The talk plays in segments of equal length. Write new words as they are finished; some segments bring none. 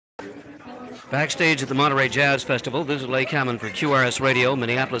Backstage at the Monterey Jazz Festival, this is Leigh Kamman for QRS Radio,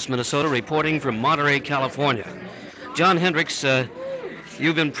 Minneapolis, Minnesota, reporting from Monterey, California. Jon Hendricks,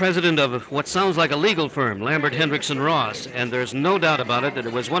 you've been president of what sounds like a legal firm, Lambert, Hendricks & Ross, and there's no doubt about it that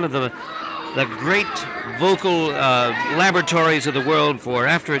it was one of the great vocal laboratories of the world for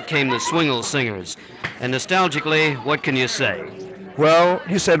after it came the swingle singers. And nostalgically, what can you say? Well,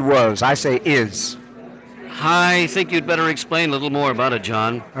 you said was, I say is. I think you'd better explain a little more about it,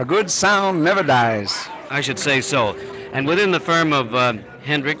 John. A good sound never dies. I should say so. And within the firm of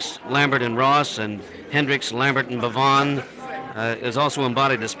Hendricks, Lambert & Ross, and Hendricks, Lambert & Bavon, is also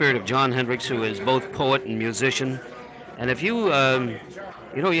embodied the spirit of Jon Hendricks, who is both poet and musician. And if you,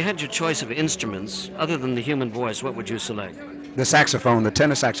 you had your choice of instruments, other than the human voice, what would you select? The saxophone, the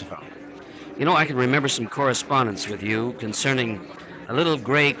tenor saxophone. You know, I can remember some correspondence with you concerning a little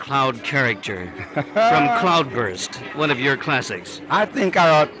gray cloud character from Cloudburst, one of your classics. I think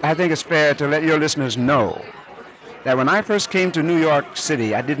it's fair to let your listeners know that when I first came to New York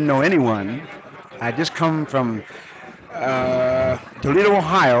City, I didn't know anyone. I just come from Toledo,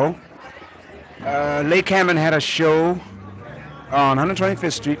 Ohio. Leigh Kamman had a show on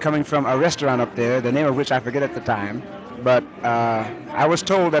 125th Street coming from a restaurant up there, the name of which I forget at the time. But I was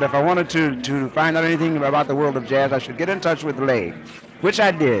told that if I wanted to find out anything about the world of jazz, I should get in touch with Leigh, which I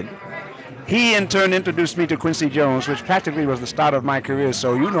did. He, in turn, introduced me to Quincy Jones, which practically was the start of my career,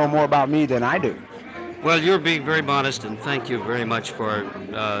 so you know more about me than I do. Well, you're being very modest, and thank you very much for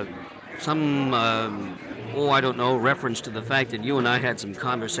some, reference to the fact that you and I had some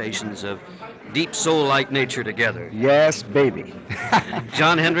conversations of deep soul-like nature together. Yes, baby.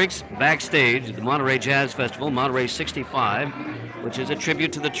 Jon Hendricks, backstage at the Monterey Jazz Festival, Monterey 65, which is a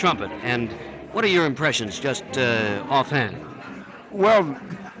tribute to the trumpet. And what are your impressions, just offhand? Well,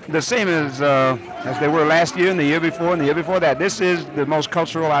 the same as they were last year and the year before and the year before that. This is the most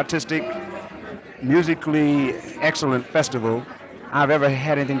cultural, artistic, musically excellent festival I've ever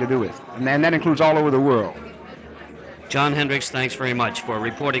had anything to do with. And that includes all over the world. Jon Hendricks, thanks very much for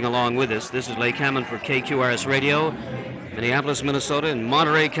reporting along with us. This is Leigh Kamman for KQRS Radio, Minneapolis, Minnesota, and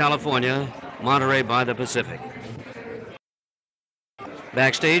Monterey, California, Monterey by the Pacific.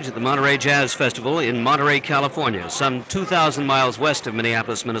 Backstage at the Monterey Jazz Festival in Monterey, California, some 2,000 miles west of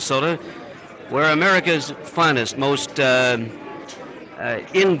Minneapolis, Minnesota, where America's finest, most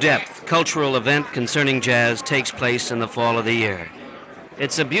in-depth cultural event concerning jazz takes place in the fall of the year.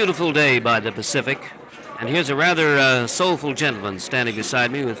 It's a beautiful day by the Pacific. And here's a rather soulful gentleman standing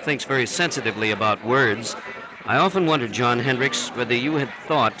beside me who thinks very sensitively about words. I often wondered, Jon Hendricks, whether you had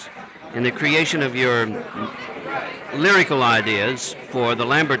thought in the creation of your lyrical ideas for the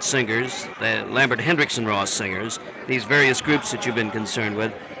Lambert singers, the Lambert, Hendricks & Ross singers, these various groups that you've been concerned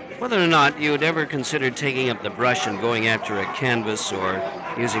with, whether or not you had ever considered taking up the brush and going after a canvas or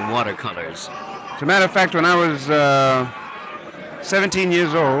using watercolors. As a matter of fact, when I was 17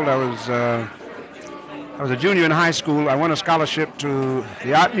 years old, I was a junior in high school. I won a scholarship to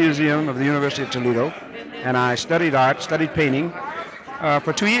the Art Museum of the University of Toledo, and I studied art, studied painting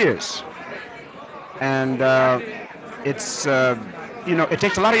for 2 years. And it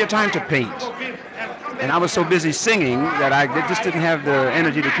takes a lot of your time to paint. And I was so busy singing that I just didn't have the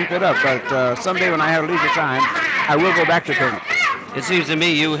energy to keep it up. But someday when I have leisure time, I will go back to painting. It seems to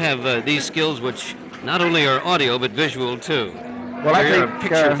me you have these skills which not only are audio but visual too. Well, You're a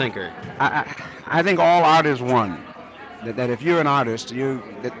picture thinker. I think all art is one. That if you're an artist,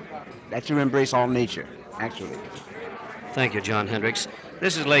 that you embrace all nature, actually. Thank you, Jon Hendricks.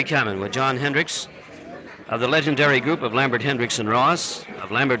 This is Leigh Kamman with Jon Hendricks of the legendary group of Lambert, Hendricks & Ross,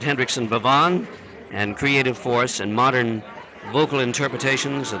 of Lambert, Hendricks & Bavon, and creative force and modern vocal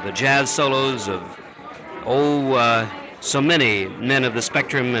interpretations of the jazz solos of, so many men of the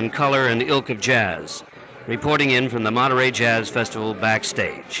spectrum and color and ilk of jazz, reporting in from the Monterey Jazz Festival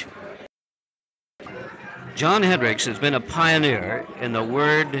backstage. Jon Hendricks has been a pioneer in the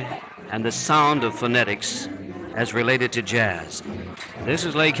word and the sound of phonetics as related to jazz. This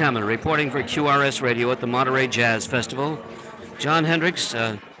is Leigh Kamman reporting for QRS Radio at the Monterey Jazz Festival. Jon Hendricks,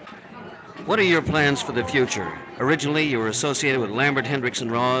 what are your plans for the future? Originally, you were associated with Lambert, Hendricks &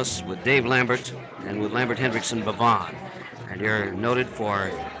 Ross, with Dave Lambert, and with Lambert, Hendricks & Bavon. And you're noted for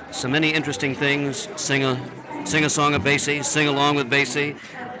so many interesting things. Sing a song of Basie, sing along with Basie,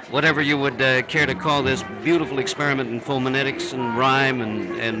 whatever you would care to call this beautiful experiment in phonetics and rhyme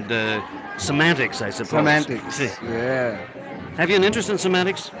and semantics, I suppose. Semantics, yeah. Have you an interest in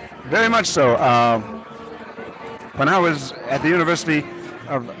semantics? Very much so. When I was at the University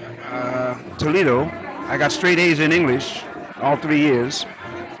of Toledo, I got straight A's in English all 3 years.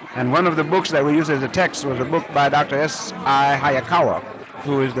 And one of the books that we used as a text was a book by Dr. S.I. Hayakawa,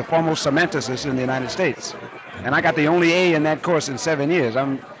 who is the foremost semanticist in the United States. And I got the only A in that course in 7 years.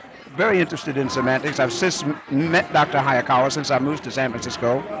 I'm very interested in semantics. I've since met Dr. Hayakawa since I moved to San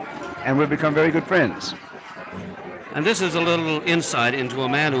Francisco, and we've become very good friends. And this is a little insight into a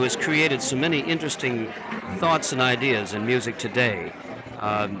man who has created so many interesting thoughts and ideas in music today.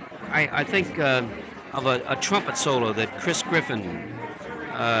 I think of a trumpet solo that Chris Griffin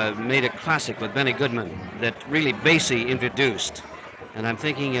made a classic with Benny Goodman that really Basie introduced. And I'm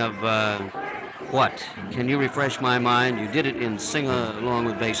thinking of what? Can you refresh my mind? You did it in Sing-Along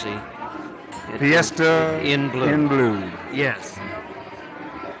with Basie. Fiesta in Blue. In Blue. Yes.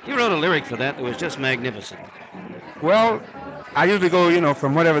 You wrote a lyric for that was just magnificent. Well, I usually go,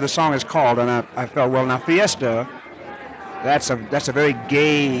 from whatever the song is called, and I felt, well, now Fiesta, that's a very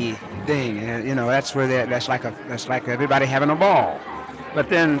gay thing, and that's like everybody having a ball. But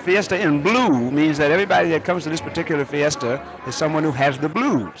then Fiesta in Blue means that everybody that comes to this particular fiesta is someone who has the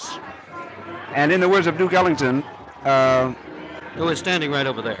blues. And in the words of Duke Ellington, who is standing right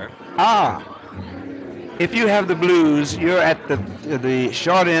over there. If you have the blues, you're at the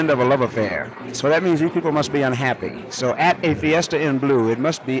short end of a love affair. So that means you people must be unhappy. So at a Fiesta in Blue, it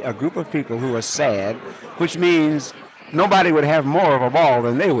must be a group of people who are sad, which means nobody would have more of a ball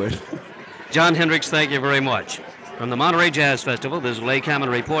than they would. Jon Hendricks, thank you very much. From the Monterey Jazz Festival, this is Leigh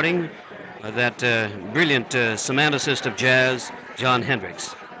Kamman reporting. That brilliant semanticist of jazz, Jon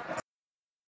Hendricks.